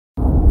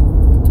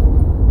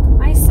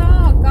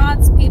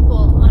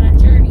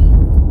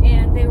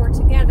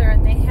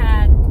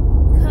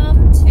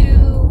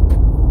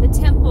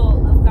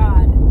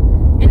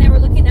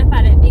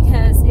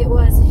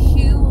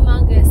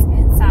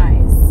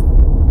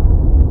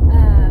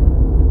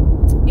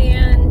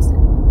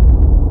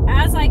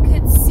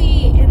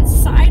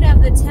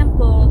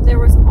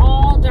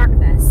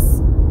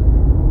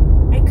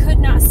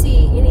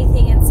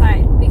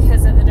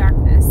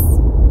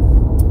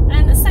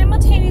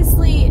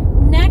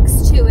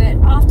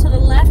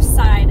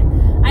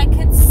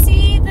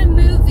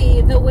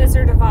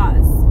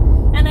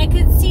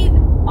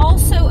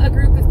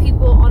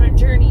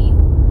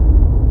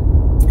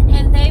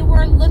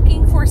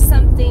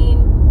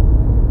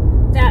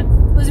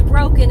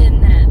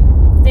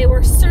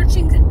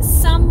searching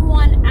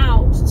someone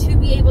out to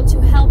be able to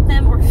help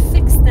them or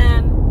fix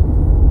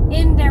them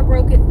in their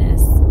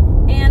brokenness.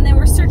 And they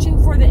were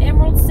searching for the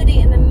Emerald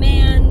City and the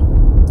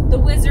man, the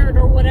wizard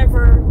or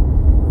whatever,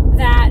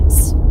 that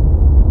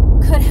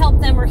could help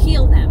them or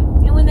heal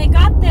them. And when they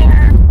got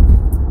there,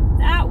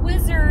 that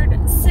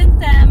wizard sent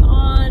them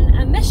on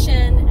a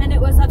mission, and it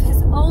was of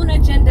his own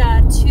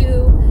agenda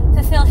to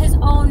fulfill his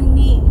own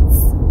needs.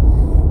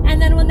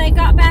 And then when they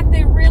got back,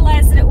 they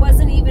realized that it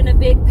wasn't even a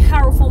big,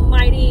 powerful,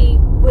 mighty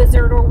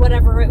wizard or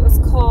whatever it was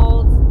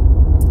called.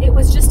 It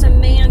was just a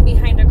man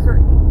behind a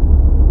curtain.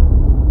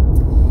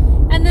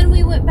 And then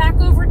we went back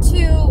over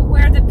to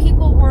where the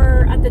people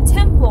were at the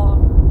temple,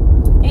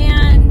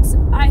 and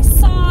I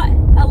saw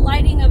a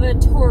lighting of a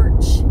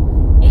torch.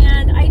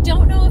 And I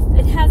don't know if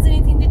it has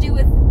anything to do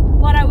with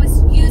what I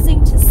was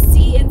using to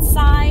see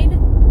inside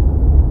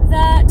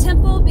the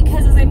temple,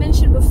 because as I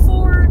mentioned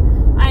before,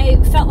 I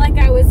felt like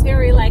I was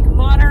very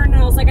modern,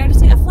 and I was like, I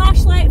just need a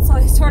flashlight. So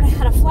I sort of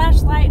had a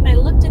flashlight, and I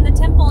looked in the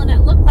temple, and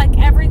it looked like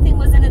everything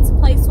was in its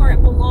place where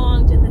it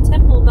belonged in the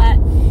temple, but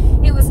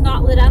it was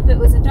not lit up, it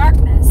was in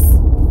darkness.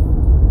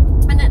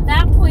 And at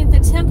that point, the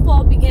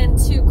temple began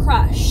to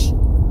crush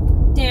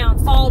down,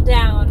 fall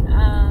down,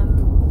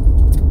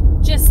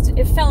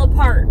 it fell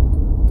apart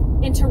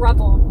into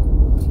rubble,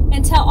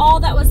 until all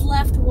that was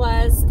left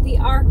was the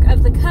Ark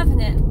of the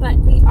Covenant.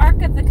 But the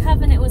Ark of the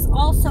Covenant was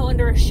also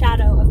under a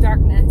shadow of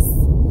darkness.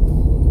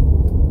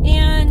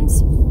 And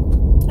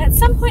at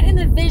some point in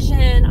the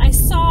vision, I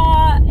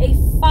saw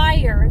a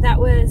fire that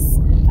was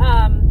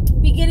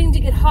beginning to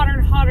get hotter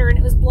and hotter, and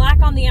it was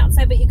black on the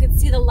outside, but you could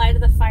see the light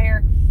of the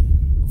fire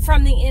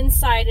from the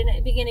inside, and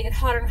it began to get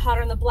hotter and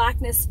hotter, and the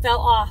blackness fell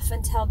off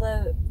until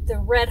the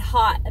red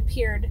hot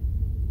appeared.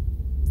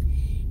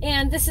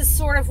 And this is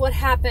sort of what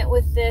happened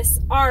with this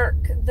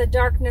ark. The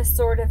darkness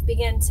sort of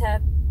began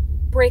to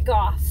break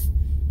off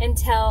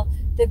until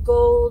the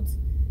gold,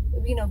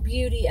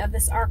 beauty of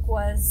this ark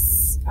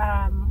was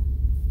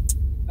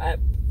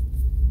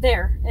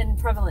there and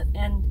prevalent.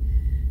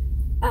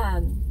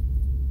 And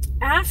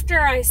after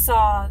I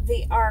saw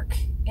the ark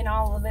in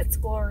all of its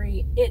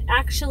glory, it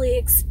actually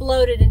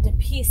exploded into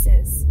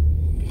pieces.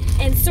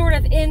 And sort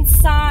of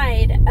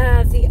inside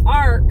of the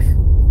ark,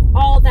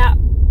 all that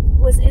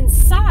was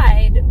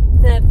inside,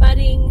 the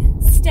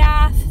budding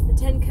staff, the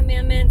 10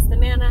 Commandments, the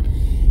manna,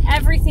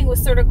 everything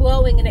was sort of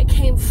glowing, and it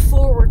came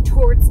forward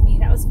towards me.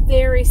 That was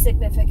very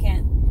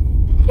significant.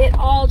 It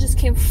all just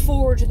came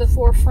forward to the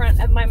forefront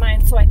of my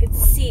mind so I could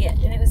see it,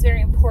 and it was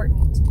very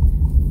important.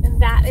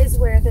 And that is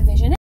where the vision is.